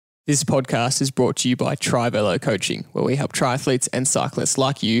This podcast is brought to you by Tri-Velo Coaching, where we help triathletes and cyclists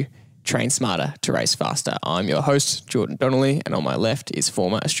like you train smarter to race faster. I'm your host, Jordan Donnelly, and on my left is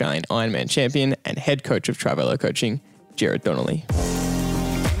former Australian Ironman champion and head coach of Tri-Velo Coaching, Jared Donnelly.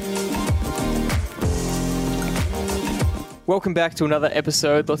 Welcome back to another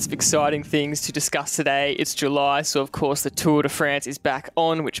episode. Lots of exciting things to discuss today. It's July, so of course the Tour de France is back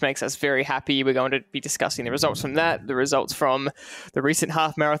on, which makes us very happy. We're going to be discussing the results from that, the results from the recent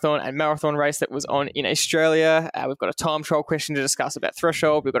half marathon and marathon race that was on in Australia. We've got a time trial question to discuss about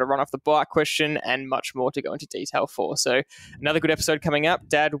threshold. We've got a run off the bike question and much more to go into detail for. So another good episode coming up.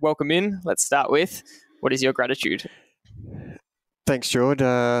 Dad, welcome in. Let's start with, what is your gratitude? Thanks, George.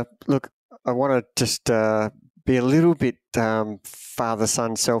 Look, I want to just be a little bit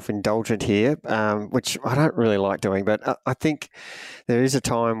father-son self-indulgent here, which I don't really like doing, but I think there is a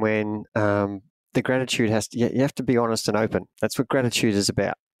time when the gratitude you have to be honest and open. That's what gratitude is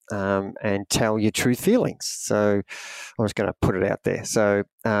about, and tell your true feelings. So I'm just going to put it out there. So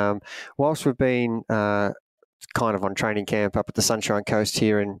whilst we've been kind of on training camp up at the Sunshine Coast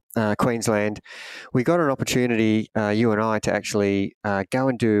here in Queensland, we got an opportunity, you and I, to actually go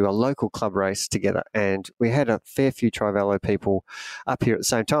and do a local club race together. And we had a fair few Tri-Velo people up here at the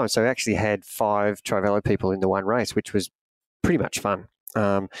same time. So we actually had 5 Tri-Velo people in the one race, which was pretty much fun.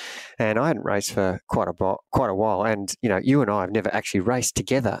 And I hadn't raced for quite a while. And, you know, you and I have never actually raced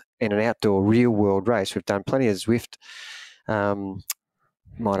together in an outdoor real world race. We've done plenty of Zwift,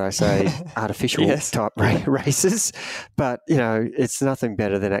 might I say, artificial type races, but you know, it's nothing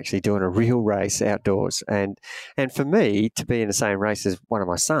better than actually doing a real race outdoors. And for me to be in the same race as one of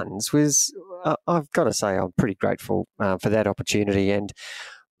my sons was, I've got to say, I'm pretty grateful for that opportunity. And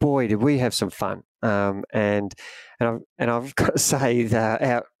boy, did we have some fun. And I've got to say that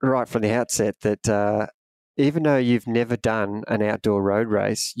out right from the outset that even though you've never done an outdoor road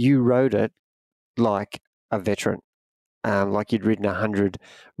race, you rode it like a veteran. Like you'd ridden 100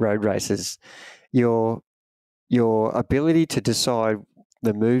 road races. Your ability to decide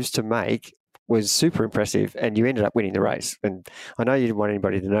the moves to make was super impressive, and you ended up winning the race. And I know you didn't want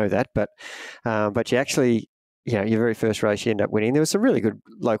anybody to know that, but you actually, you know, your very first race, you end up winning. There were some really good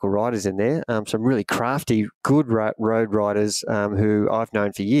local riders in there, some really crafty, good road riders who I've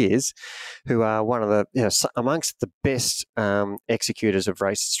known for years, who are one of the, you know, amongst the best executors of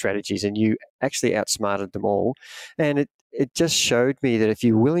race strategies, and you actually outsmarted them all. And it just showed me that if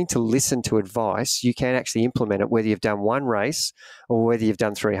you're willing to listen to advice, you can actually implement it, whether you've done one race or whether you've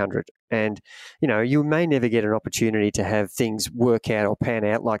done 300. And, you know, you may never get an opportunity to have things work out or pan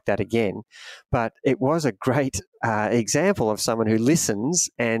out like that again. But it was a great example of someone who listens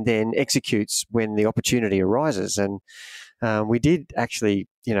and then executes when the opportunity arises. And we did actually,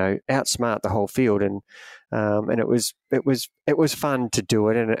 you know, outsmart the whole field, and it was fun to do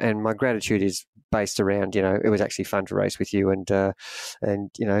it. And my gratitude is based around, you know, it was actually fun to race with you and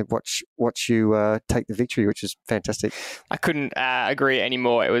you know, watch you take the victory, which is fantastic. I couldn't agree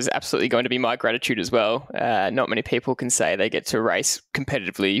anymore. It was absolutely going to be my gratitude as well. Not many people can say they get to race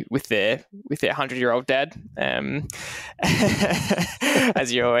competitively with their 100-year-old dad,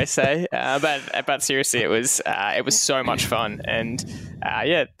 as you always say. But seriously, it was so much fun, and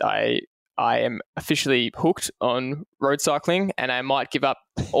I am officially hooked on road cycling, and I might give up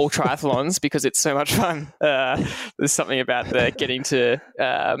all triathlons because it's so much fun. There's something about getting to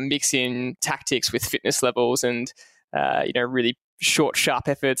mix in tactics with fitness levels, and you know, really short, sharp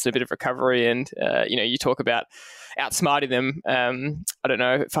efforts and a bit of recovery. And you know, you talk about outsmarting them. I don't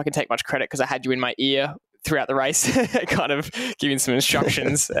know if I can take much credit because I had you in my ear throughout the race, kind of giving some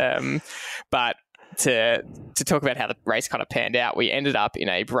instructions. But to talk about how the race kind of panned out, we ended up in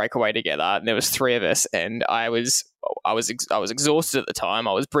a breakaway together, and there was 3 of us, and I was exhausted at the time.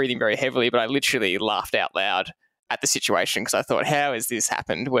 I was breathing very heavily, but I literally laughed out loud at the situation because I thought, how has this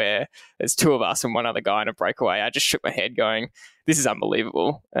happened where there's 2 of us and 1 other guy in a breakaway? I just shook my head going, this is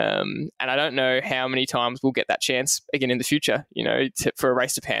unbelievable. And I don't know how many times we'll get that chance again in the future, you know, for a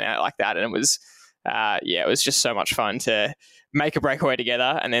race to pan out like that. And it was just so much fun to make a breakaway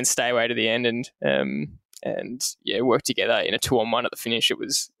together and then stay away to the end and work together in a 2-on-1 at the finish. It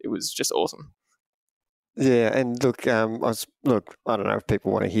was just awesome. Yeah, and look, I don't know if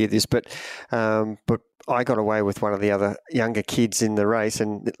people want to hear this, but I got away with one of the other younger kids in the race,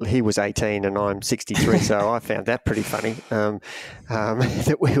 and he was 18 and I'm 63, so I found that pretty funny,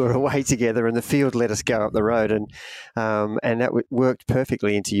 that we were away together and the field let us go up the road, and that worked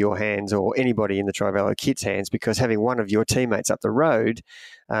perfectly into your hands or anybody in the Tri-Velo kids' hands, because having one of your teammates up the road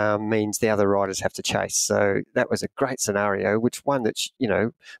means the other riders have to chase. So that was a great scenario, which one that, you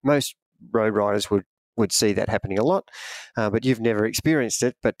know, most road riders would would see that happening a lot, but you've never experienced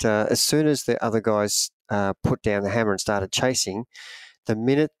it. But as soon as the other guys put down the hammer and started chasing, the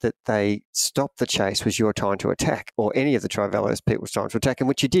minute that they stopped the chase was your time to attack, or any of the Trivelos people's time to attack, and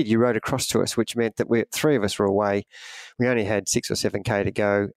which you did. You rode across to us, which meant that three of us were away. We only had 6 or 7K to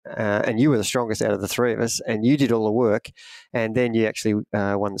go, and you were the strongest out of the three of us, and you did all the work, and then you actually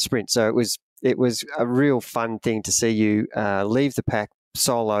won the sprint. So it was a real fun thing to see you leave the pack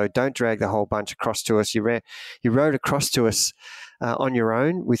solo, don't drag the whole bunch across to us. You rode across to us on your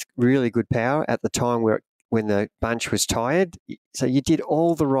own with really good power at the time when the bunch was tired. So you did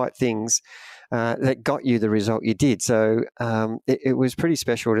all the right things that got you the result you did. So it was pretty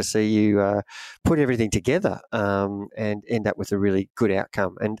special to see you put everything together and end up with a really good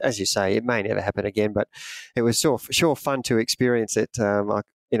outcome. And as you say, it may never happen again, but it was sure fun to experience it. I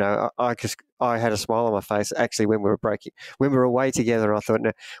had a smile on my face actually when we were away together. I thought,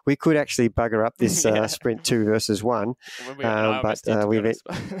 no, we could actually bugger up this sprint 2 versus 1,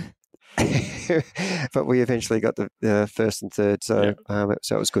 but we eventually got the first and third, so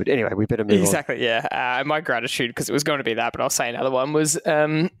it was good. Anyway, we better move on. Exactly, yeah. My gratitude, because it was going to be that, but I'll say another one, was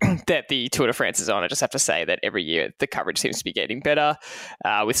that the Tour de France is on. I just have to say that every year the coverage seems to be getting better.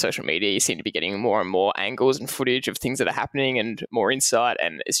 With social media, you seem to be getting more and more angles and footage of things that are happening and more insight,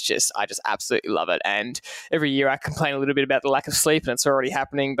 and I just absolutely love it. And every year I complain a little bit about the lack of sleep, and it's already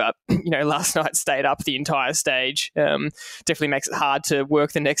happening, but last night stayed up the entire stage. Definitely makes it hard to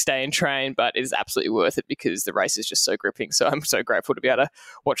work the next day and train, but it is absolutely worth it because the race is just so gripping. So I'm so grateful to be able to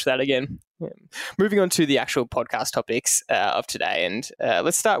watch that again. Moving on to the actual podcast topics of today, and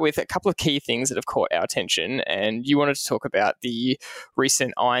let's start with a couple of key things that have caught our attention. And you wanted to talk about the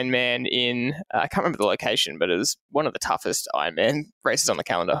recent Ironman in, I can't remember the location, but it was one of the toughest Ironman races on the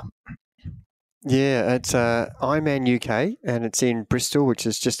calendar. Yeah, it's Ironman UK, and it's in Bristol, which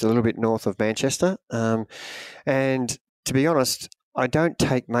is just a little bit north of Manchester. And to be honest, I don't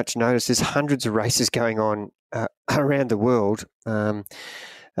take much notice. There's hundreds of races going on around the world.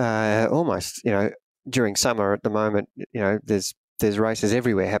 Almost, during summer at the moment, there's races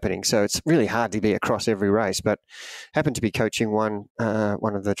everywhere happening. So it's really hard to be across every race. But happened to be coaching one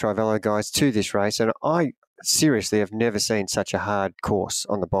of the Trivelo guys to this race, and I seriously have never seen such a hard course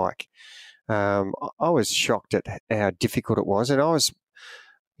on the bike. I was shocked at how difficult it was, and I was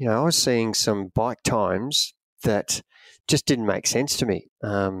seeing some bike times that just didn't make sense to me.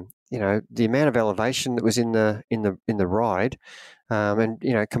 The amount of elevation that was in the ride,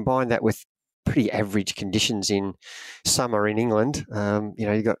 and combine that with pretty average conditions in summer in England.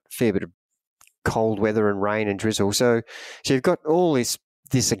 You got a fair bit of cold weather and rain and drizzle, so you've got all this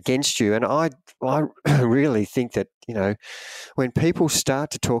against you. And I really think that when people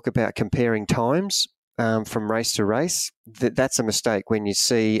start to talk about comparing times from race to race, that's a mistake when you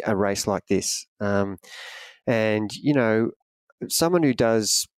see a race like this. And, someone who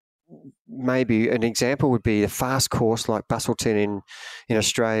does, maybe an example would be a fast course like Busselton in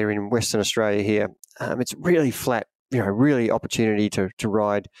Australia, in Western Australia here. It's really flat, really opportunity to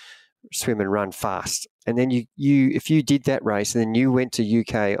ride, swim and run fast. And then if you did that race and then you went to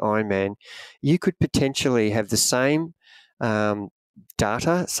UK Ironman, you could potentially have the same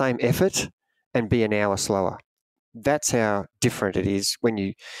data, same effort, and be an hour slower. That's how different it is when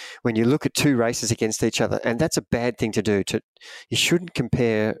you look at 2 races against each other, and that's a bad thing to do. You shouldn't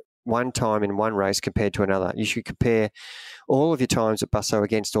compare one time in one race compared to another. You should compare all of your times at Busso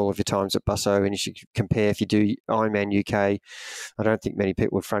against all of your times at Busso, and you should compare, if you do Ironman UK, I don't think many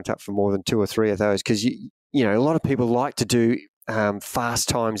people would front up for more than 2 or 3 of those, because a lot of people like to do fast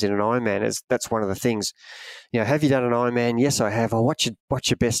times in an Ironman. That's one of the things. Have you done an Ironman? Yes, I have. Oh, what's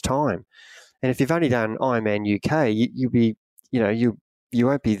your best time? And if you've only done Ironman UK, you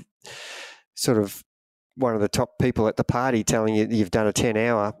won't be sort of one of the top people at the party telling you that you've done a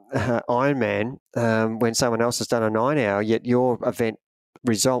 10-hour Ironman when someone else has done a 9-hour, yet your event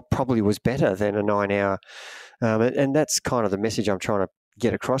result probably was better than a 9-hour. And that's kind of the message I'm trying to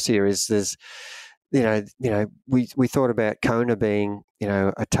get across here is there's, we thought about Kona being,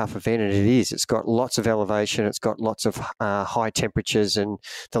 a tough event, and it is. It's got lots of elevation. It's got lots of high temperatures and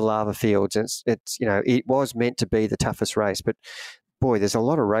the lava fields. It's it was meant to be the toughest race, but boy, there's a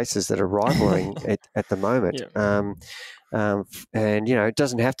lot of races that are rivaling at the moment. Yeah. And it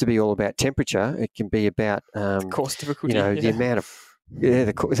doesn't have to be all about temperature. It can be about course difficulty. The amount of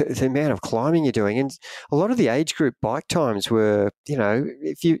the amount of climbing you're doing. And a lot of the age group bike times were,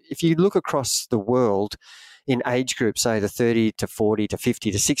 if you look across the world in age groups, say the 30 to 40 to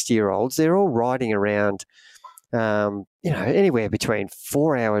 50 to 60-year-olds, they're all riding around, anywhere between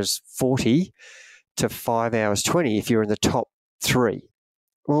 4 hours 40 to 5 hours 20 if you're in the top 3.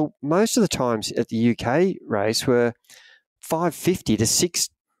 Well, most of the times at the UK race were 5:50 to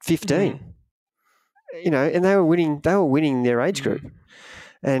 6:15. You know, and they were winning their age group.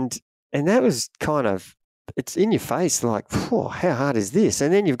 And that was kind of, it's in your face, like, how hard is this?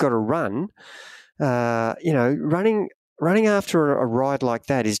 And then you've got to run. Running after a ride like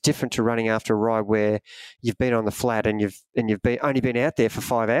that is different to running after a ride where you've been on the flat and you've only been out there for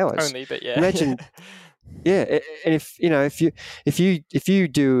 5 hours. Only, but yeah. Imagine, yeah, and if you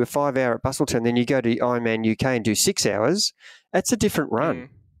do a 5 hour at Busselton, then you go to Ironman UK and do 6 hours, that's a different run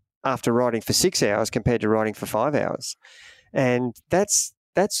after riding for 6 hours compared to riding for 5 hours, and that's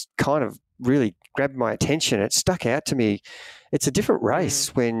kind of really grabbed my attention. It stuck out to me. It's a different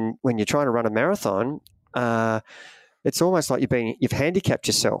race when you're trying to run a marathon. It's almost like you've handicapped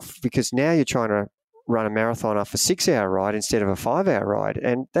yourself, because now you're trying to run a marathon off a 6 hour ride instead of a 5 hour ride,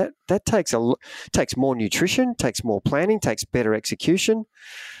 and that takes more nutrition, takes more planning, takes better execution.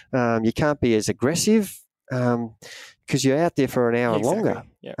 You can't be as aggressive because you're out there for an hour longer.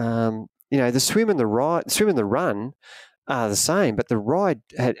 Yeah. The swim and the run are the same, but the ride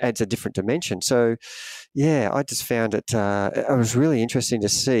adds a different dimension. So, yeah, I just found it was really interesting to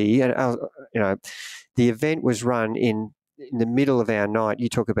see. And, the event was run in the middle of our night. You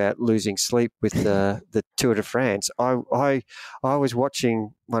talk about losing sleep with the Tour de France. I was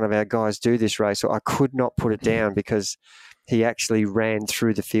watching one of our guys do this race, so I could not put it down, because he actually ran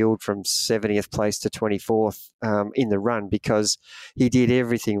through the field from 70th place to 24th in the run, because he did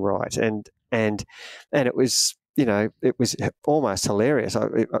everything right. And it was, it was almost hilarious.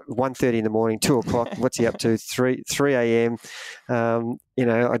 1:30 in the morning, 2 o'clock. What's he up to? 3 a.m. I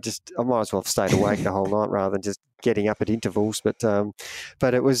might as well have stayed awake the whole night rather than just getting up at intervals. But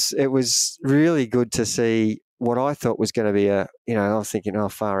it was really good to see what I thought was going to be I was thinking,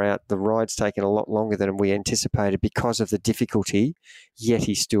 far out. The ride's taken a lot longer than we anticipated because of the difficulty. Yet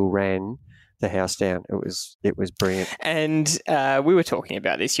he still ran the house down. It was brilliant. And we were talking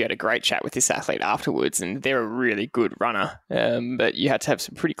about this. You had a great chat with this athlete afterwards, and they're a really good runner. But you had to have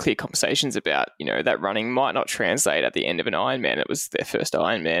some pretty clear conversations about, that running might not translate at the end of an Ironman. It was their first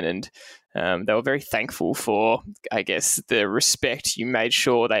Ironman, and they were very thankful for, I guess, the respect you made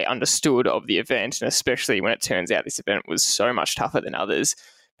sure they understood of the event, and especially when it turns out this event was so much tougher than others,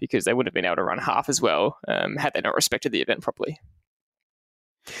 because they wouldn't have been able to run half as well had they not respected the event properly.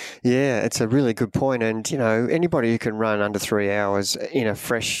 Yeah, it's a really good point. And, anybody who can run under 3 hours in a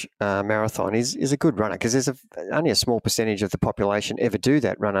fresh marathon is a good runner, because there's only a small percentage of the population ever do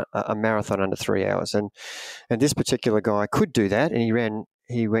that, run a marathon under 3 hours. And this particular guy could do that, and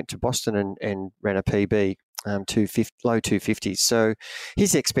he went to Boston and ran a PB, low 250s. So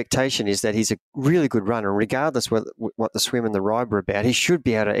his expectation is that he's a really good runner, regardless what the swim and the ride were about. He should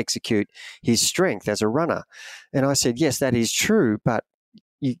be able to execute his strength as a runner. And I said, yes, that is true, but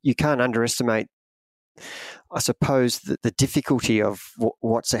you can't underestimate, I suppose, the difficulty of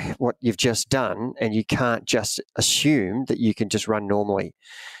what you've just done, and you can't just assume that you can just run normally.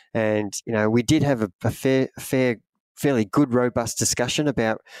 And we did have a fairly good, robust discussion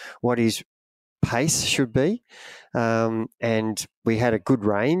about what his pace should be, and we had a good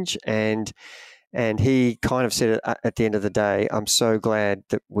range. And he kind of said at the end of the day, I'm so glad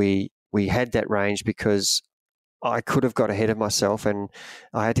that we had that range, because I could have got ahead of myself, and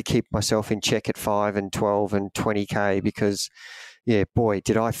I had to keep myself in check at 5 and 12 and 20K, because, yeah, boy,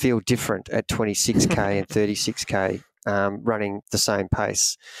 did I feel different at 26K and 36K running the same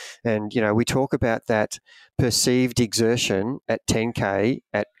pace. And, we talk about that perceived exertion at 10K.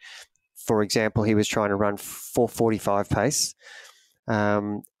 For example, he was trying to run 4:45 pace.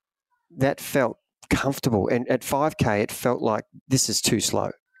 That felt comfortable. And at 5K, it felt like, this is too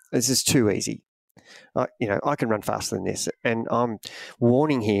slow. This is too easy. I can run faster than this. And I'm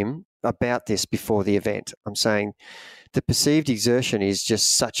warning him about this before the event. I'm saying the perceived exertion is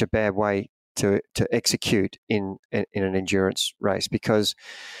just such a bad way to execute in an endurance race, because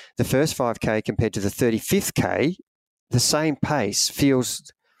the first 5K compared to the 35th K, the same pace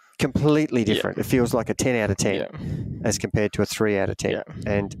feels completely different. Yeah. It feels like a 10 out of 10 as compared to a 3 out of 10. Yeah.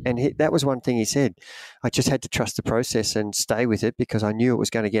 And that was one thing he said. I just had to trust the process and stay with it, because I knew it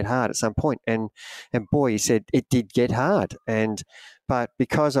was going to get hard at some point. And boy, he said it did get hard. But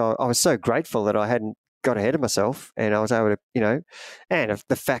because I was so grateful that I hadn't got ahead of myself, and I was able to, and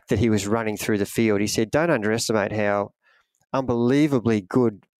the fact that he was running through the field, he said, don't underestimate how unbelievably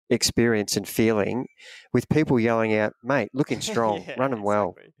good experience and feeling with people yelling out, mate, looking strong, running well.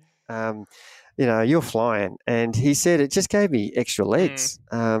 Exactly. You're flying. And he said it just gave me extra legs.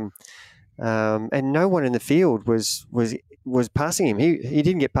 And no one in the field was was passing him. He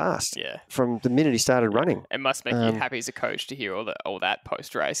didn't get past from the minute he started running. It must make you happy as a coach to hear all that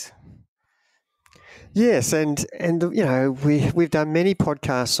post race. Yes, and we've done many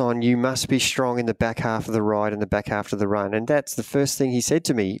podcasts on you must be strong in the back half of the ride and the back half of the run, and that's the first thing he said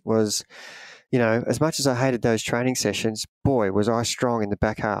to me was, as much as I hated those training sessions, boy, was I strong in the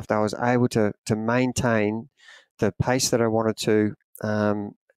back half. I was able to maintain the pace that I wanted to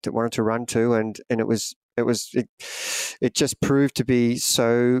run to, and it just proved to be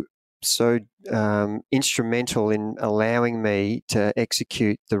so instrumental in allowing me to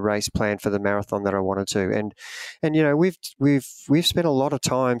execute the race plan for the marathon that I wanted to. And we've spent a lot of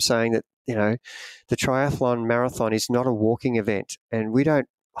time saying that the triathlon marathon is not a walking event, and we don't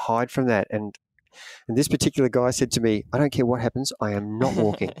hide from that. And this particular guy said to me, I don't care what happens, I am not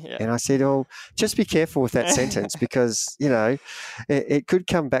walking. And I said, oh, just be careful with that sentence because, it could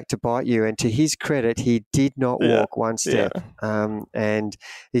come back to bite you. And to his credit, he did not walk one step. And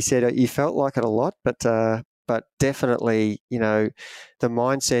he said, you felt like it a lot, but definitely, the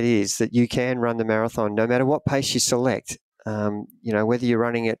mindset is that you can run the marathon no matter what pace you select. Whether you're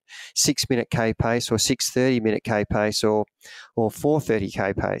running at 6-minute K pace or 6:30-minute K pace or 4:30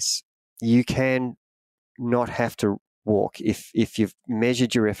 K pace, you can not have to walk if you've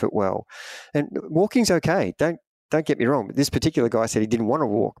measured your effort well. And walking's okay. Don't get me wrong. But this particular guy said he didn't want to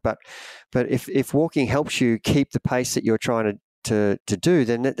walk, but if walking helps you keep the pace that you're trying to do,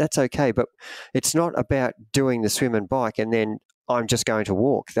 then that's okay. But it's not about doing the swim and bike and then I'm just going to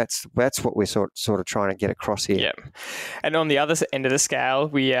walk. That's what we're sort of trying to get across here. Yeah. And on the other end of the scale,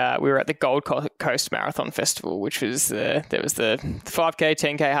 we were at the Gold Coast Marathon Festival, which was there was the 5K,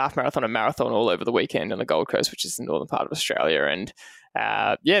 10K, half marathon, and marathon all over the weekend on the Gold Coast, which is the northern part of Australia. And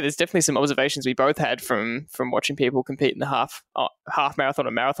there's definitely some observations we both had from watching people compete in the half marathon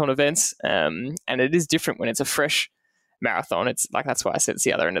and marathon events. And it is different when it's a fresh marathon. It's like, that's why I said it's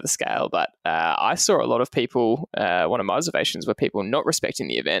the other end of the scale. But I saw a lot of people, one of my observations were people not respecting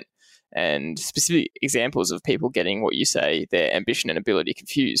the event, and specific examples of people getting what you say, their ambition and ability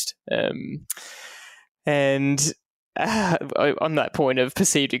confused. On that point of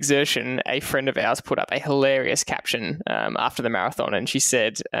perceived exertion, a friend of ours put up a hilarious caption after the marathon, and she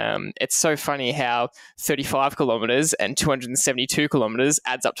said, it's so funny how 35 kilometers and 272 kilometers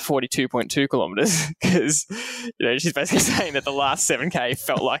adds up to 42.2 kilometers, because she's basically saying that the last 7K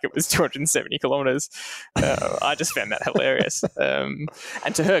felt like it was 270 kilometers. I just found that hilarious.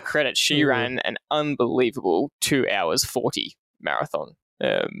 And to her credit, she ran an unbelievable 2 hours 40 marathon.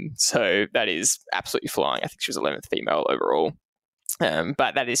 So that is absolutely flying. I think she was 11th female overall.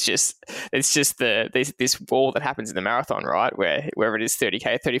 But that is it's just this wall that happens in the marathon, right? Wherever it is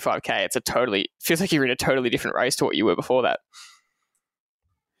 30K, 35K, feels like you're in a totally different race to what you were before that.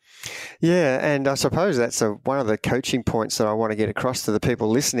 Yeah, and I suppose that's one of the coaching points that I want to get across to the people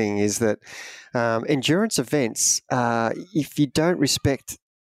listening is that endurance events, if you don't respect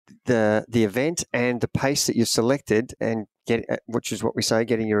the event and the pace that you've selected and which is what we say,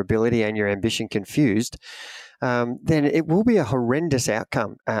 getting your ability and your ambition confused, then it will be a horrendous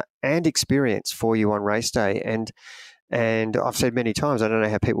outcome and experience for you on race day. And I've said many times, I don't know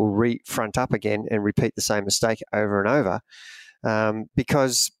how people front up again and repeat the same mistake over and over,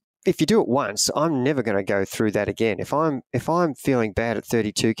 because if you do it once, I'm never going to go through that again. If I'm feeling bad at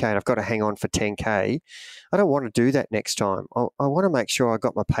 32K and I've got to hang on for 10K, I don't want to do that next time. I want to make sure I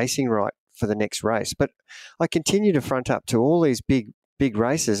got my pacing right for the next race. But I continue to front up to all these big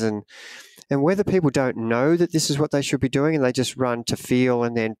races, and whether people don't know that this is what they should be doing and they just run to feel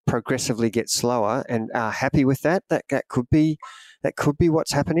and then progressively get slower and are happy with that could be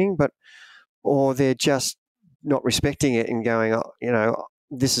what's happening, or they're just not respecting it and going,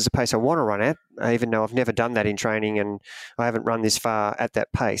 this is a pace I want to run at, even though I've never done that in training and I haven't run this far at that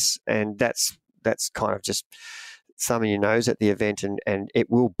pace. And that's kind of just thumbing your nose at the event, and it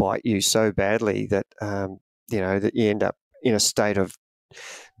will bite you so badly that that you end up in a state of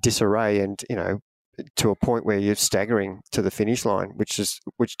disarray and to a point where you're staggering to the finish line,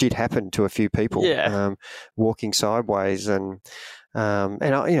 which did happen to a few people, walking sideways. And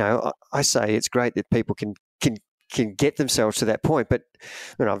I say it's great that people can get themselves to that point, but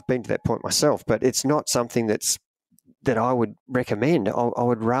I've been to that point myself, but it's not something that I would recommend. I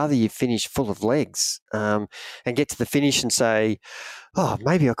would rather you finish full of legs and get to the finish and say, oh,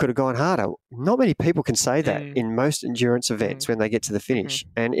 maybe I could have gone harder. Not many people can say that in most endurance events when they get to the finish.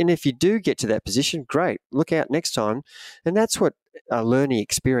 And if you do get to that position, great, look out next time. And that's what a learning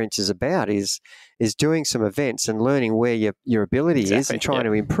experience is about, is doing some events and learning where your ability is and trying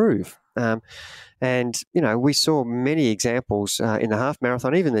to improve. And, we saw many examples in the half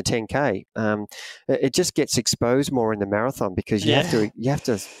marathon, even the 10K. It just gets exposed more in the marathon because you have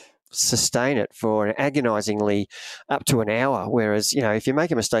to sustain it for agonizingly up to an hour. Whereas, if you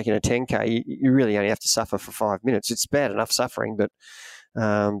make a mistake in a 10K, you really only have to suffer for 5 minutes. It's bad enough suffering, but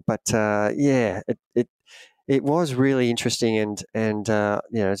it was really interesting, and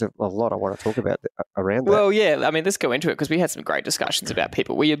there's a lot I want to talk about around that. Well, yeah, I mean, let's go into it because we had some great discussions about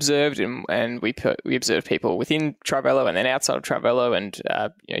people we observed, and we observed people within Trivelo and then outside of Trivelo, and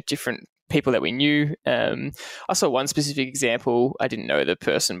different people that we knew. I saw one specific example. I didn't know the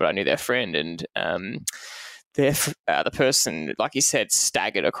person, but I knew their friend, and the person, like you said,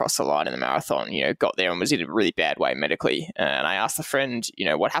 staggered across the line in the marathon. Got there and was in a really bad way medically. And I asked the friend,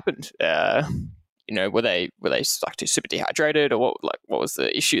 what happened? Were they like super dehydrated, or what was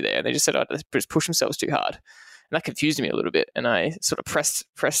the issue there? And they just said, they just pushed themselves too hard. And that confused me a little bit. And I sort of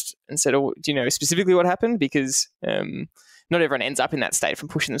pressed and said, do you know specifically what happened? Because not everyone ends up in that state from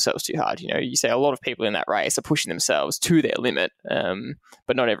pushing themselves too hard. You say a lot of people in that race are pushing themselves to their limit,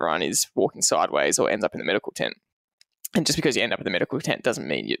 but not everyone is walking sideways or ends up in the medical tent. And just because you end up in the medical tent doesn't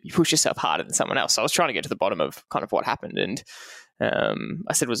mean you push yourself harder than someone else. So I was trying to get to the bottom of kind of what happened. And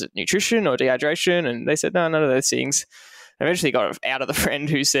I said, was it nutrition or dehydration? And they said, no, none of those things. I eventually got out of the friend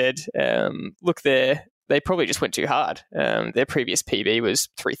who said, look, they probably just went too hard. Their previous PB was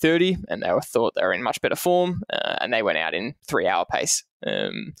 3:30, and they thought they were in much better form, and they went out in 3-hour pace.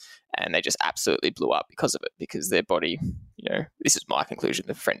 And they just absolutely blew up because of it, because their body, this is my conclusion.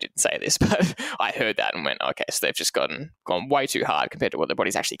 The friend didn't say this, but I heard that and went, okay, so they've just gone way too hard compared to what their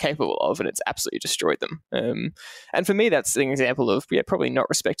body's actually capable of, and it's absolutely destroyed them. And for me, that's an example of probably not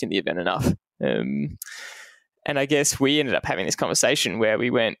respecting the event enough. And I guess we ended up having this conversation where we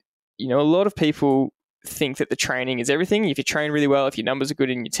went, a lot of people think that the training is everything. If you train really well, if your numbers are good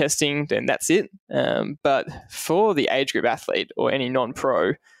in your testing, then that's it. But for the age group athlete or any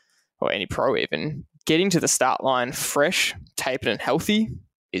non-pro or any pro even, getting to the start line fresh, tapered and healthy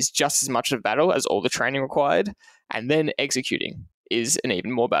is just as much of a battle as all the training required. And then executing is an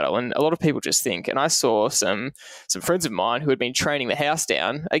even more battle. And a lot of people just think, and I saw some friends of mine who had been training the house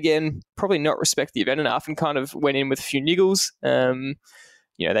down, again, probably not respect the event enough and kind of went in with a few niggles.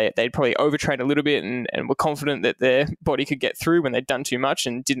 They'd probably overtrained a little bit and were confident that their body could get through when they'd done too much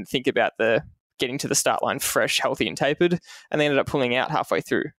and didn't think about the getting to the start line fresh, healthy and tapered, and they ended up pulling out halfway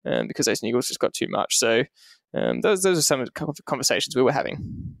through because those niggles just got too much. So those are some of the conversations we were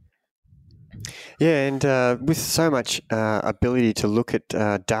having. Yeah, and with so much ability to look at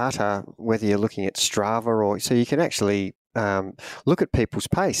data, whether you're looking at Strava or so you can actually look at people's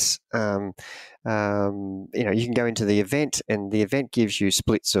pace. You can go into the event, and the event gives you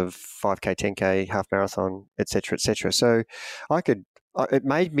splits of 5K, 10K, half marathon, etc., etc. So it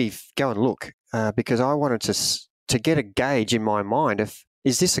made me go and look because I wanted to get a gauge in my mind of,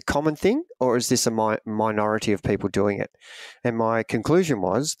 is this a common thing or is this a minority of people doing it? And my conclusion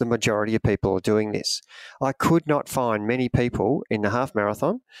was the majority of people are doing this. I could not find many people in the half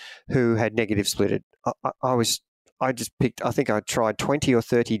marathon who had negative splitted. I just picked, I think I tried 20 or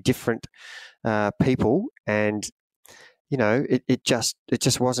 30 different people, and it just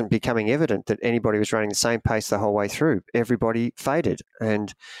wasn't becoming evident that anybody was running the same pace the whole way through. Everybody faded,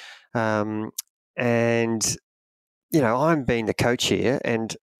 and I'm being the coach here,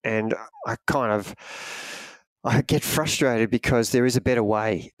 and I get frustrated because there is a better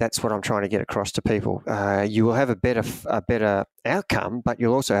way. That's what I'm trying to get across to people. You will have a better outcome, but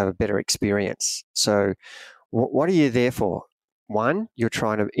you'll also have a better experience. So what are you there for? One, you're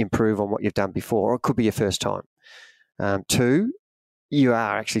trying to improve on what you've done before, or it could be your first time. Two, you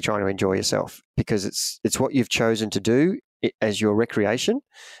are actually trying to enjoy yourself because it's what you've chosen to do as your recreation,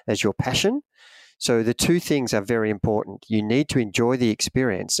 as your passion. So the two things are very important. You need to enjoy the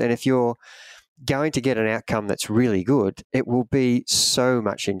experience. And if you're going to get an outcome that's really good, it will be so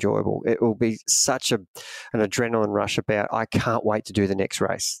much enjoyable. It will be such an adrenaline rush about, I can't wait to do the next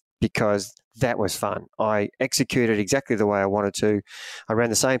race because that was fun. I executed exactly the way I wanted to. I ran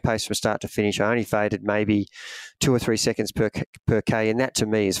the same pace from start to finish. I only faded maybe 2 or 3 seconds per K, and that to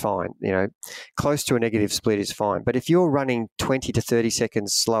me is fine. Close to a negative split is fine. But if you're running 20 to 30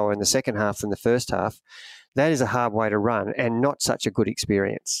 seconds slower in the second half than the first half, that is a hard way to run and not such a good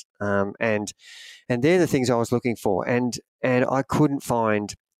experience. And they're the things I was looking for. And I couldn't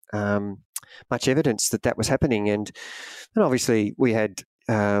find much evidence that was happening. And obviously we had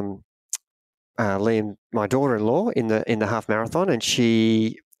Liam, my daughter-in-law, in the half marathon, and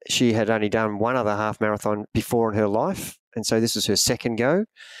she had only done one other half marathon before in her life, and so this was her second go.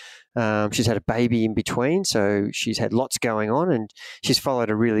 She's had a baby in between, so she's had lots going on, and she's followed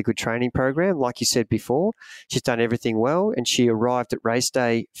a really good training program. Like you said before, she's done everything well, and she arrived at race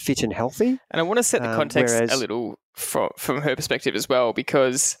day fit and healthy. And I want to set the context a little from her perspective as well,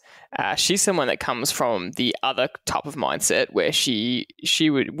 because she's someone that comes from the other type of mindset where she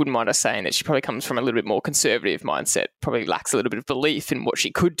wouldn't mind us saying that she probably comes from a little bit more conservative mindset, probably lacks a little bit of belief in what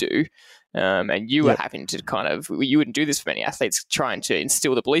she could do. And you were having to you wouldn't do this for many athletes, trying to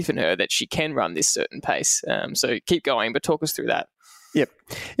instill the belief in her that she can run this certain pace. So keep going, but talk us through that.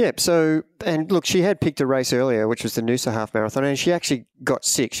 Yep. So, and look, she had picked a race earlier, which was the Noosa Half Marathon, and she actually got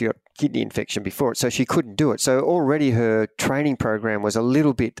sick. She got kidney infection before it, so she couldn't do it. So already her training program was a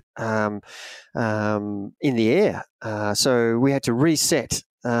little bit in the air. So we had to reset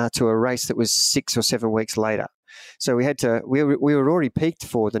to a race that was 6 or 7 weeks later. So we were already peaked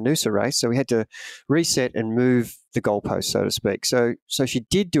for the Noosa race, so we had to reset and move the goalpost, so to speak. So she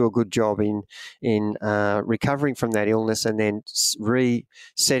did do a good job in recovering from that illness and then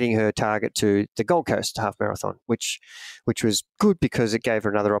resetting her target to the Gold Coast Half Marathon, which was good because it gave her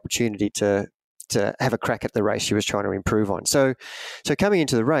another opportunity to have a crack at the race she was trying to improve on. So coming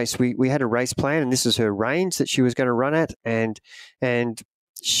into the race, we had a race plan, and this is her range that she was going to run at, and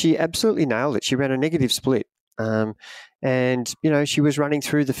she absolutely nailed it. She ran a negative split. And, she was running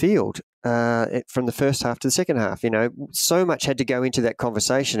through the field from the first half to the second half. So much had to go into that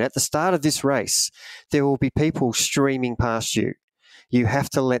conversation. At the start of this race, there will be people streaming past you. You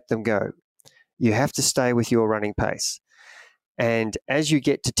have to let them go. You have to stay with your running pace. And as you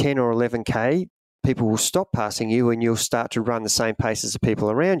get to 10 or 11K, people will stop passing you and you'll start to run the same pace as the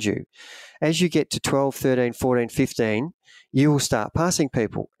people around you. As you get to 12, 13, 14, 15, you will start passing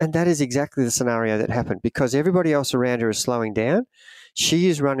people. And that is exactly the scenario that happened because everybody else around her is slowing down. She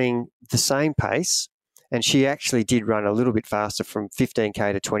is running the same pace, and she actually did run a little bit faster from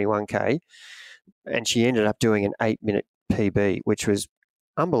 15K to 21K, and she ended up doing an 8-minute PB, which was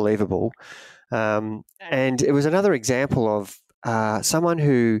unbelievable. And it was another example of someone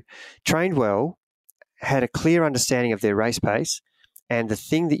who trained well, had a clear understanding of their race pace, and the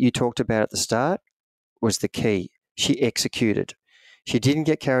thing that you talked about at the start was the key. She executed. She didn't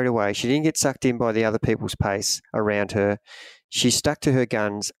get carried away. She didn't get sucked in by the other people's pace around her. She stuck to her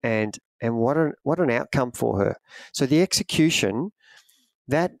guns, and what an outcome for her. So the execution,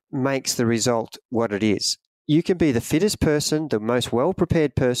 that makes the result what it is. You can be the fittest person, the most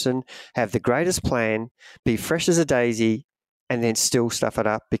well-prepared person, have the greatest plan, be fresh as a daisy, and then still stuff it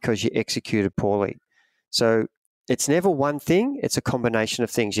up because you executed poorly. So it's never one thing. It's a combination of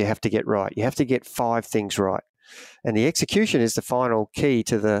things you have to get right. You have to get 5 things right. And the execution is the final key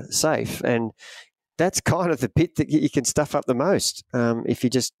to the safe. And that's kind of the bit that you can stuff up the most if you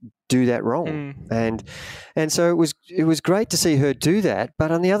just do that wrong. And so it was great to see her do that. But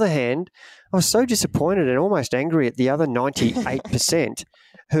on the other hand, I was so disappointed and almost angry at the other 98%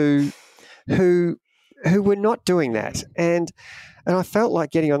 who were not doing that. And I felt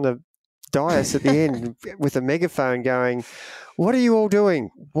like getting on the dais at the end with a megaphone going, what are you all doing?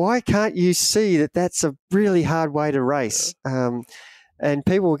 Why can't you see that that's a really hard way to race? And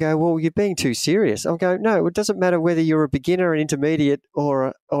people will go, well, you're being too serious. I'll go, no, it doesn't matter whether you're a beginner, an intermediate,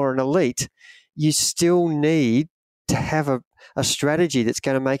 or an elite. You still need to have a strategy that's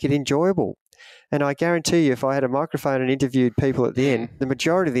going to make it enjoyable. And I guarantee you, if I had a microphone and interviewed people at the end, the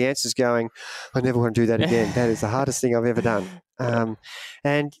majority of the answers going, I never want to do that again. That is the hardest thing I've ever done.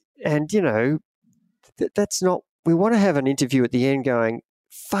 And that's not, we want to have an interview at the end going,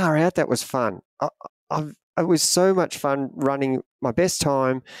 far out, that was fun. It was so much fun running my best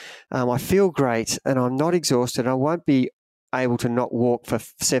time. I feel great and I'm not exhausted. I won't be able to not walk for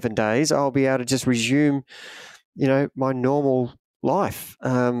 7 days. I'll be able to just resume, my normal life.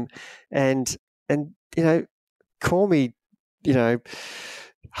 And call me,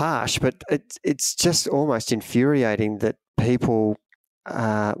 harsh, but it's just almost infuriating that people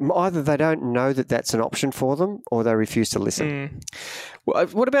either they don't know that that's an option for them or they refuse to listen. Well,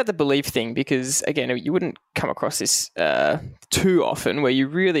 what about the belief thing? Because, again, you wouldn't come across this too often where you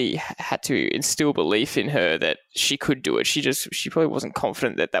really had to instill belief in her that she could do it. She probably wasn't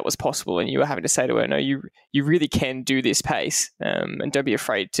confident that that was possible, and you were having to say to her, no, you really can do this pace, and don't be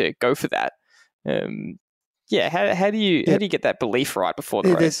afraid to go for that. How do you get that belief right before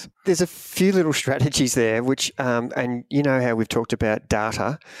the race? There's a few little strategies there, which and you know how we've talked about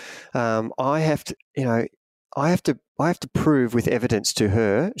data. I have to prove with evidence to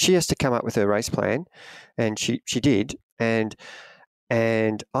her. She has to come up with her race plan, and she did, and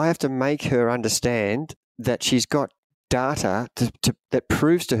I have to make her understand that she's got data that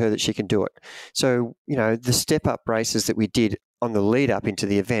proves to her that she can do it. So the step up races that we did on the lead up into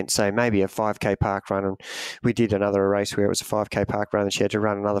the event, say maybe a 5K park run, and we did another race where it was a 5K park run and she had to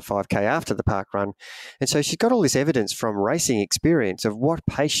run another 5K after the park run. And so she's got all this evidence from racing experience of what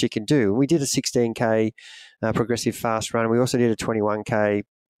pace she can do. We did a 16K progressive fast run. We also did a 21K,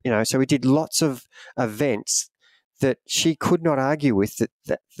 so we did lots of events that she could not argue with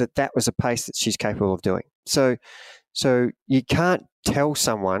that was a pace that she's capable of doing. So you can't tell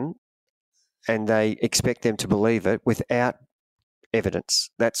someone and they expect them to believe it without evidence.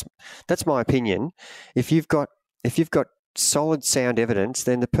 That's my opinion. If you've got solid sound evidence,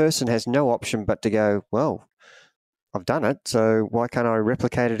 then the person has no option but to go, well, I've done it, so why can't I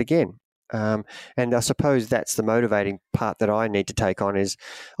replicate it again? And I suppose that's the motivating part that I need to take on is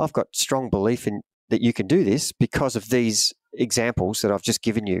I've got strong belief in that you can do this because of these examples that I've just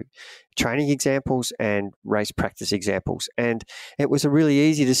given you, training examples and race practice examples. And it was a really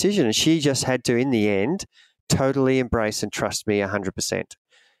easy decision. And she just had to, in the end, totally embrace and trust me 100%.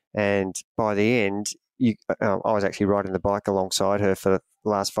 And by the end, I was actually riding the bike alongside her for the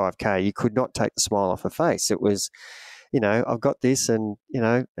last 5K. You could not take the smile off her face. It was, I've got this and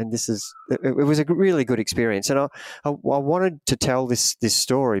this is, it was a really good experience. And I wanted to tell this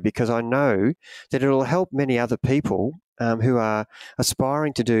story because I know that it'll help many other people who are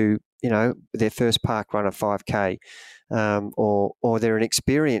aspiring to do, their first park run of 5K, or they're an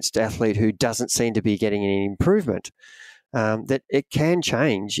experienced athlete who doesn't seem to be getting any improvement. That it can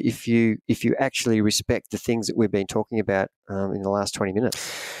change if you actually respect the things that we've been talking about in the last 20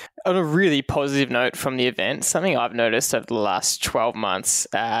 minutes. On a really positive note from the event, something I've noticed over the last 12 months,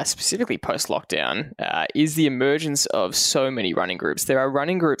 specifically post-lockdown, is the emergence of so many running groups. There are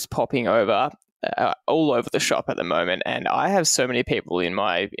running groups popping over all over the shop at the moment, and I have so many people in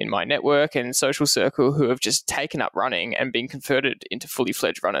my network and social circle who have just taken up running and been converted into fully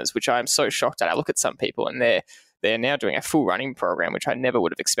fledged runners, which I am so shocked at. I look at some people and they're now doing a full running program, which I never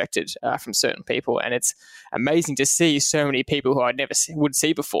would have expected from certain people. And it's amazing to see so many people who I never would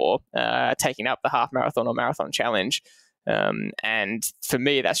see before taking up the half marathon or marathon challenge. And for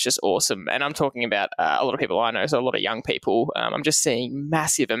me, that's just awesome. And I'm talking about a lot of people I know, so a lot of young people. I'm just seeing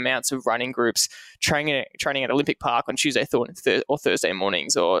massive amounts of running groups training at Olympic Park on Tuesday or Thursday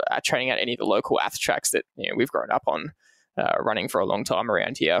mornings, or training at any of the local ath tracks that we've grown up on running for a long time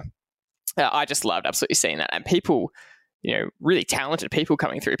around here. I just loved absolutely seeing that. And people, really talented people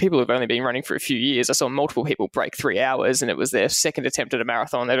coming through, people who've only been running for a few years. I saw multiple people break 3 hours and it was their second attempt at a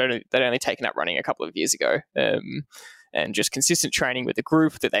marathon. They'd only taken up running a couple of years ago. And just consistent training with a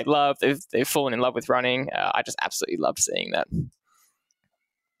group that they love. They've fallen in love with running. I just absolutely loved seeing that.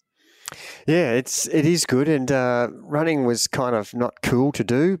 Yeah, it is good, and running was kind of not cool to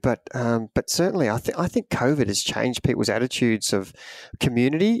do, but certainly I think COVID has changed people's attitudes of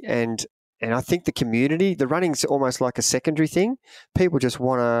community, and I think the running's almost like a secondary thing. People just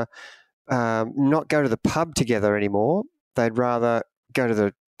want to not go to the pub together anymore. They'd rather go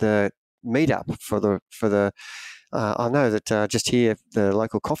to the meetup for the. I know that just here the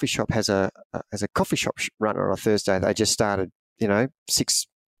local coffee shop has a coffee shop run on a Thursday. They just started, 6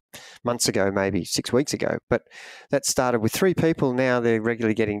 months ago, maybe 6 weeks ago, but that started with 3 people. Now they're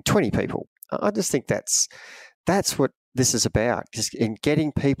regularly getting 20 people. I just think that's what this is about, just in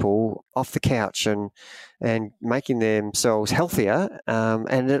getting people off the couch and making themselves healthier,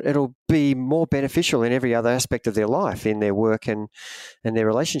 and it'll be more beneficial in every other aspect of their life, in their work and their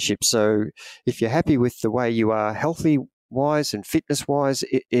relationships. So if you're happy with the way you are, healthy wise and fitness wise,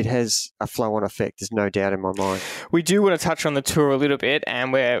 it has a flow on effect. There's no doubt in my mind. We do want to touch on the tour a little bit,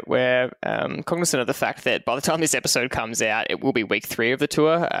 and we're cognizant of the fact that by the time this episode comes out, it will be week 3 of the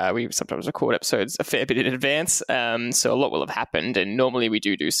tour. We sometimes record episodes a fair bit in advance, so a lot will have happened. And normally we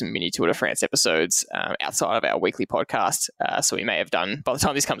do some mini Tour de France episodes outside of our weekly podcast. So we may have done, by the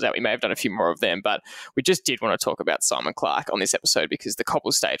time this comes out, we may have done a few more of them. But we just did want to talk about Simon Clarke on this episode because the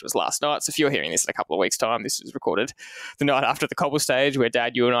cobble stage was last night. So if you're hearing this in a couple of weeks' time, this was recorded the night after the cobble stage, where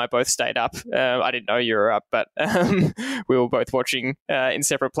Dad, you and I both stayed up. I didn't know you were up, but we were both watching in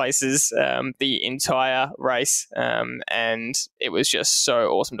separate places the entire race, and it was just so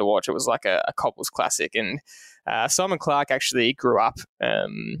awesome to watch. It was like a cobbles classic, and Simon Clarke actually grew up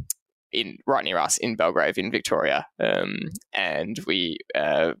right near us in Belgrave in Victoria, and we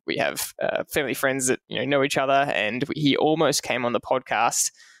have family friends that know each other, and he almost came on the podcast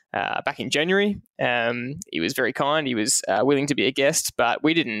back in January. He was very kind. He was willing to be a guest, but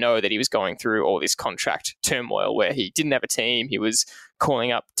we didn't know that he was going through all this contract turmoil where he didn't have a team. He was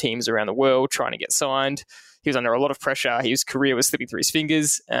calling up teams around the world trying to get signed. He was under a lot of pressure. His career was slipping through his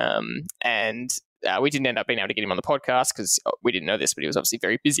fingers, and we didn't end up being able to get him on the podcast because we didn't know this, but he was obviously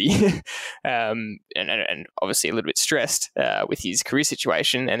very busy and obviously a little bit stressed with his career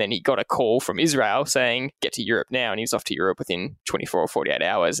situation. And then he got a call from Israel saying, get to Europe now. And he was off to Europe within 24 or 48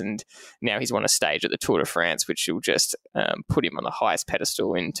 hours. And now he's won a stage at the Tour de France, which will just put him on the highest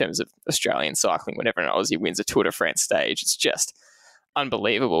pedestal in terms of Australian cycling. Whenever an Aussie wins a Tour de France stage, it's just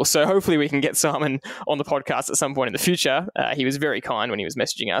unbelievable. So hopefully we can get Simon on the podcast at some point in the future. He was very kind when he was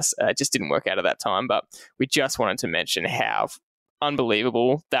messaging us. It just didn't work out at that time, but we just wanted to mention how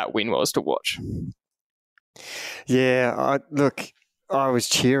unbelievable that win was to watch. Yeah, I was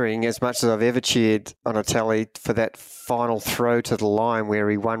cheering as much as I've ever cheered on a tally for that final throw to the line where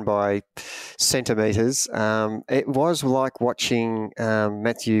he won by centimetres. It was like watching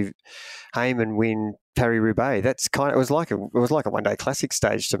Matthew Hayman win Paris-Roubaix. It was like a one-day classic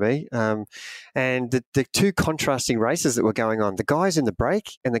stage to me. And the two contrasting races that were going on, the guys in the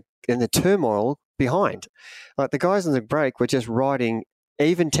break and the turmoil behind. Like the guys in the break were just riding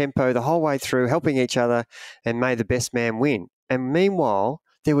even tempo the whole way through, helping each other, and may the best man win. And meanwhile,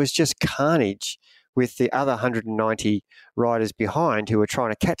 there was just carnage with the other 190 riders behind who were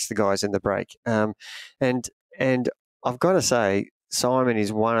trying to catch the guys in the break. And I've got to say, Simon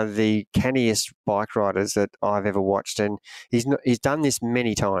is one of the canniest bike riders that I've ever watched, and he's done this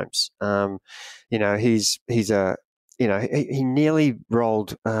many times. He nearly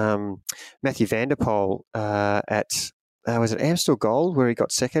rolled Mathieu van der Poel at was it Amstel Gold where he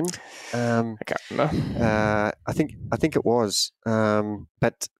got second? I can't remember. I think it was.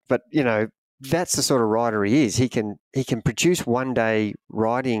 But that's the sort of rider he is. He can produce one day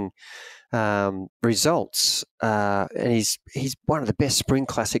riding results, and he's one of the best Spring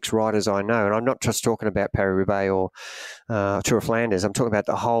Classics riders I know. And I'm not just talking about Paris-Roubaix or Tour of Flanders. I'm talking about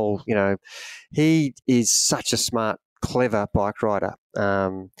the whole. He is such a smart, clever bike rider,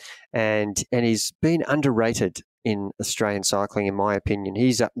 and he's been underrated in Australian cycling, in my opinion.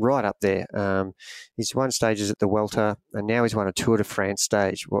 He's right up there. He's won stages at the Vuelta, and now he's won a Tour de France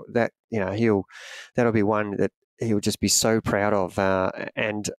stage. Well, that'll be one that he'll just be so proud of.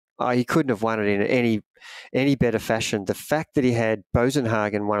 And he couldn't have won it in any better fashion. The fact that he had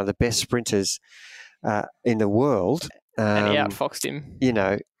Bosenhagen, one of the best sprinters in the world, and he outfoxed him.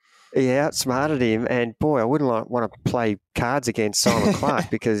 He outsmarted him, and boy, I wouldn't want to play cards against Simon Clarke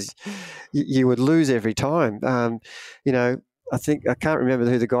because you would lose every time. I can't remember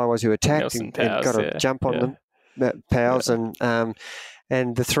who the guy was who attacked and got a jump on them, Powers,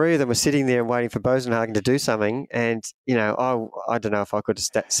 and the three of them were sitting there and waiting for Bosenhagen to do something. And I don't know if I could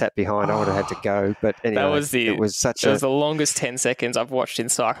have sat behind. I would have had to go. But anyway, it was the longest 10 seconds I've watched in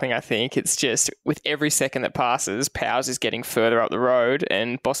cycling. I think it's just with every second that passes, Powers is getting further up the road,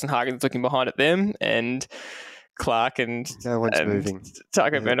 and Bosenhagen's looking behind at them, and Clarke and no one's moving.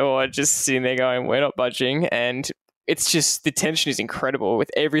 Tiger Benoit are just sitting there going, "We're not budging," and it's just the tension is incredible.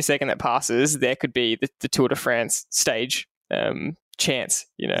 With every second that passes, there could be the Tour de France stage. Chance,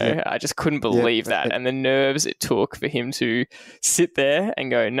 I just couldn't believe that, and the nerves it took for him to sit there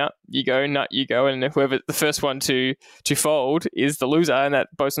and go, "Nut, you go, nut, you go," and whoever the first one to fold is the loser, and that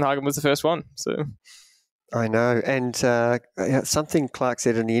Bosenhagen was the first one. So I know, and something Clarke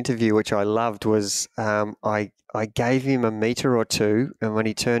said in the interview, which I loved, was I gave him a metre or two, and when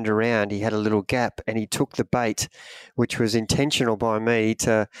he turned around, he had a little gap, and he took the bait, which was intentional by me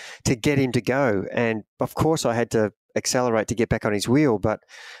to get him to go, and of course I had to accelerate to get back on his wheel, but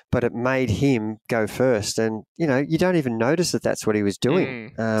it made him go first, and you don't even notice that that's what he was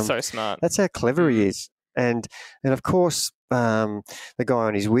doing. So smart. That's how clever he is, and of course the guy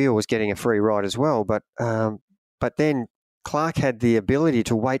on his wheel was getting a free ride as well, but then Clarke had the ability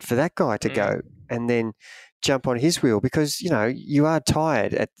to wait for that guy to go and then jump on his wheel, because you are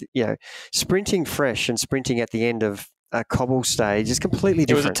tired at sprinting fresh and sprinting at the end of a cobble stage is completely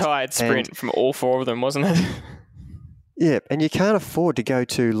different. It was a tired sprint from all four of them, wasn't it? Yeah, and you can't afford to go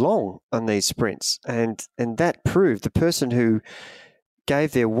too long on these sprints, and that proved the person who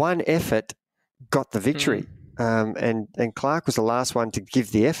gave their one effort got the victory. And Clarke was the last one to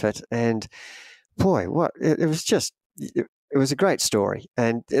give the effort, and boy, it was a great story,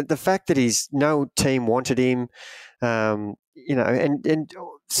 and the fact that no team wanted him, and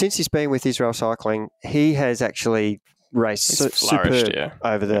since he's been with Israel Cycling, he has actually raced superb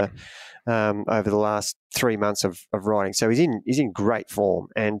over the last 3 months of riding. So he's in great form,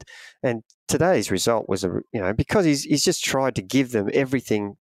 and today's result was because he's just tried to give them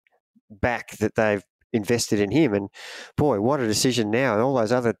everything back that they've invested in him, and boy, what a decision now! And all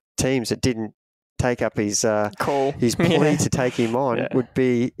those other teams that didn't take up his plea to take him on would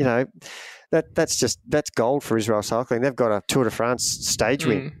be that's gold for Israel Cycling. They've got a Tour de France stage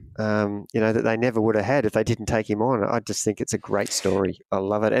win. that they never would have had if they didn't take him on. I just think it's a great story. I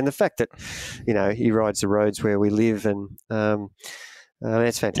love it. And the fact that, he rides the roads where we live, and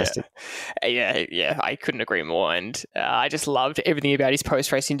it's fantastic. Yeah, I couldn't agree more. And I just loved everything about his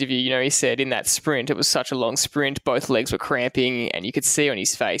post-race interview. He said in that sprint, it was such a long sprint, both legs were cramping, and you could see on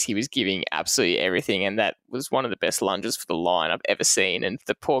his face he was giving absolutely everything. And that was one of the best lunges for the line I've ever seen. And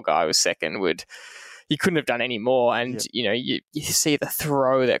the poor guy who was second he couldn't have done any more. And, you see the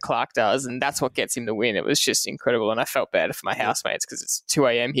throw that Clark does, and that's what gets him the win. It was just incredible. And I felt bad for my housemates because it's 2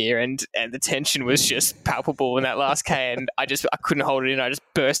 a.m. here, and the tension was just palpable in that last K. And I couldn't hold it in. I just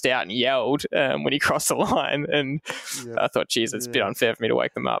burst out and yelled when he crossed the line. And I thought, geez, it's a bit unfair for me to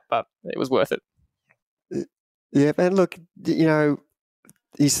wake them up, but it was worth it. Yeah. And look,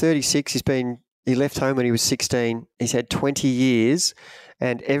 he's 36. He left home when he was 16. He's had 20 years.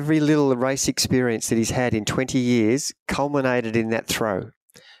 And every little race experience that he's had in 20 years culminated in that throw.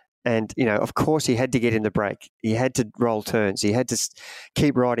 And, of course, he had to get in the break. He had to roll turns. He had to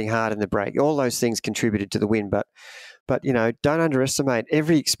keep riding hard in the break. All those things contributed to the win. But don't underestimate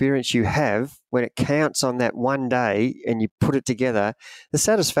every experience you have when it counts on that one day and you put it together. The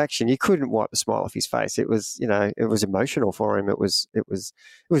satisfaction, you couldn't wipe the smile off his face. It was, it was emotional for him. It was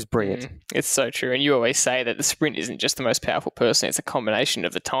brilliant. It's so true. And you always say that the sprint isn't just the most powerful person. It's a combination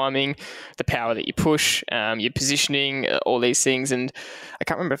of the timing, the power that you push, your positioning, all these things. And I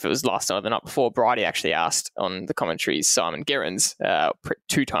can't remember if it was last night or the night before, Bridie actually asked on the commentaries, Simon Gerrans,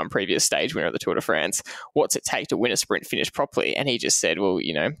 two-time previous stage winner of the Tour de France, what's it take to win a sprint finish properly? And he just said, well,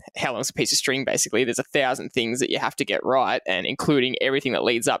 how long's a piece of string, basically? There's 1,000 things that you have to get right, and including everything that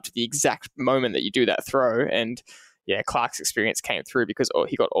leads up to the exact moment that you do that throw. And Clark's experience came through because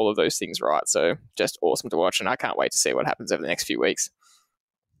he got all of those things right. So just awesome to watch, and I can't wait to see what happens over the next few weeks.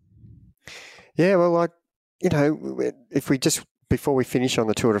 Yeah, well, if we just, before we finish on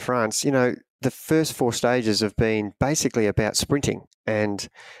the Tour de France, the first 4 stages have been basically about sprinting, and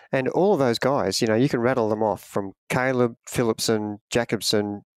all of those guys, you can rattle them off from Caleb, Philipsen,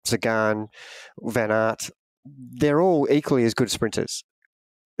 Jacobsen, Sagan, Van Aert. They're all equally as good sprinters,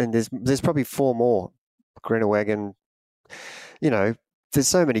 and there's probably 4 more. Groenewegen, there's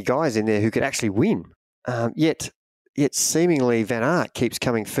so many guys in there who could actually win. Yet seemingly Van Aert keeps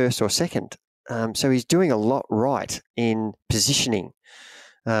coming first or second. So he's doing a lot right in positioning.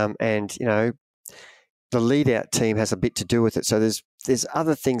 And the lead out team has a bit to do with it. So there's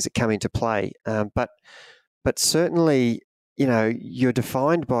other things that come into play. But certainly, you're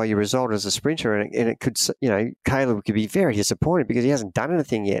defined by your result as a sprinter, and it could, Caleb could be very disappointed because he hasn't done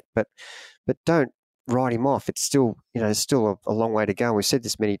anything yet, but don't write him off. It's still, still a long way to go. And we've said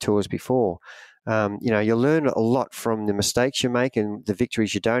this many tours before. You'll learn a lot from the mistakes you make and the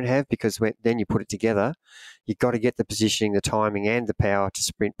victories you don't have, because then you put it together. You've got to get the positioning, the timing, and the power to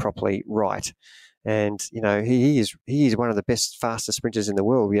sprint properly right. And, he is one of the best, fastest sprinters in the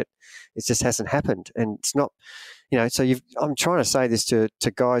world, yet it just hasn't happened. And it's not, so I'm trying to say this to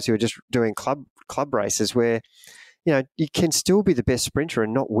guys who are just doing club races where, you can still be the best sprinter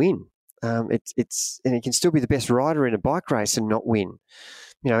and not win. And you can still be the best rider in a bike race and not win.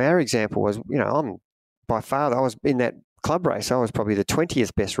 Our example was, I'm by far, I was in that club race, I was probably the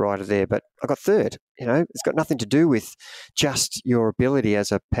 20th best rider there, but I got third. It's got nothing to do with just your ability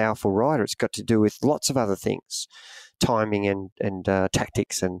as a powerful rider. It's got to do with lots of other things, timing and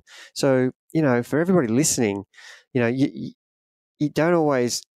tactics. And so, for everybody listening, you don't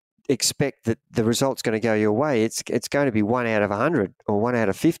always expect that the result's going to go your way. It's going to be 1 out of 100 or 1 out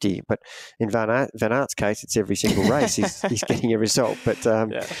of 50. But in Van Aert's case, it's every single race he's getting a result. But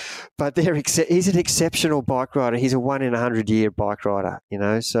he's an exceptional bike rider. He's a 1 in 100 year bike rider.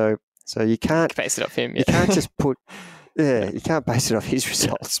 So you can't base it off him. Yeah. You can't just put. Yeah, you can't base it off his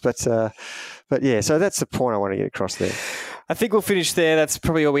results. But yeah, so that's the point I want to get across there. I think we'll finish there. That's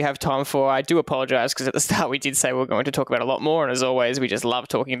probably all we have time for. I do apologise because at the start we did say we were going to talk about a lot more, and as always, we just love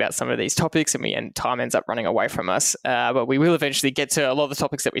talking about some of these topics, and time ends up running away from us. But we will eventually get to a lot of the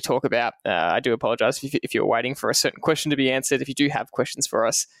topics that we talk about. I do apologise if you're waiting for a certain question to be answered. If you do have questions for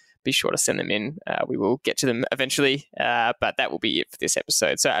us, be sure to send them in. We will get to them eventually, but that will be it for this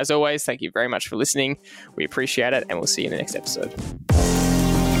episode. So as always, thank you very much for listening. We appreciate it, and we'll see you in the next episode.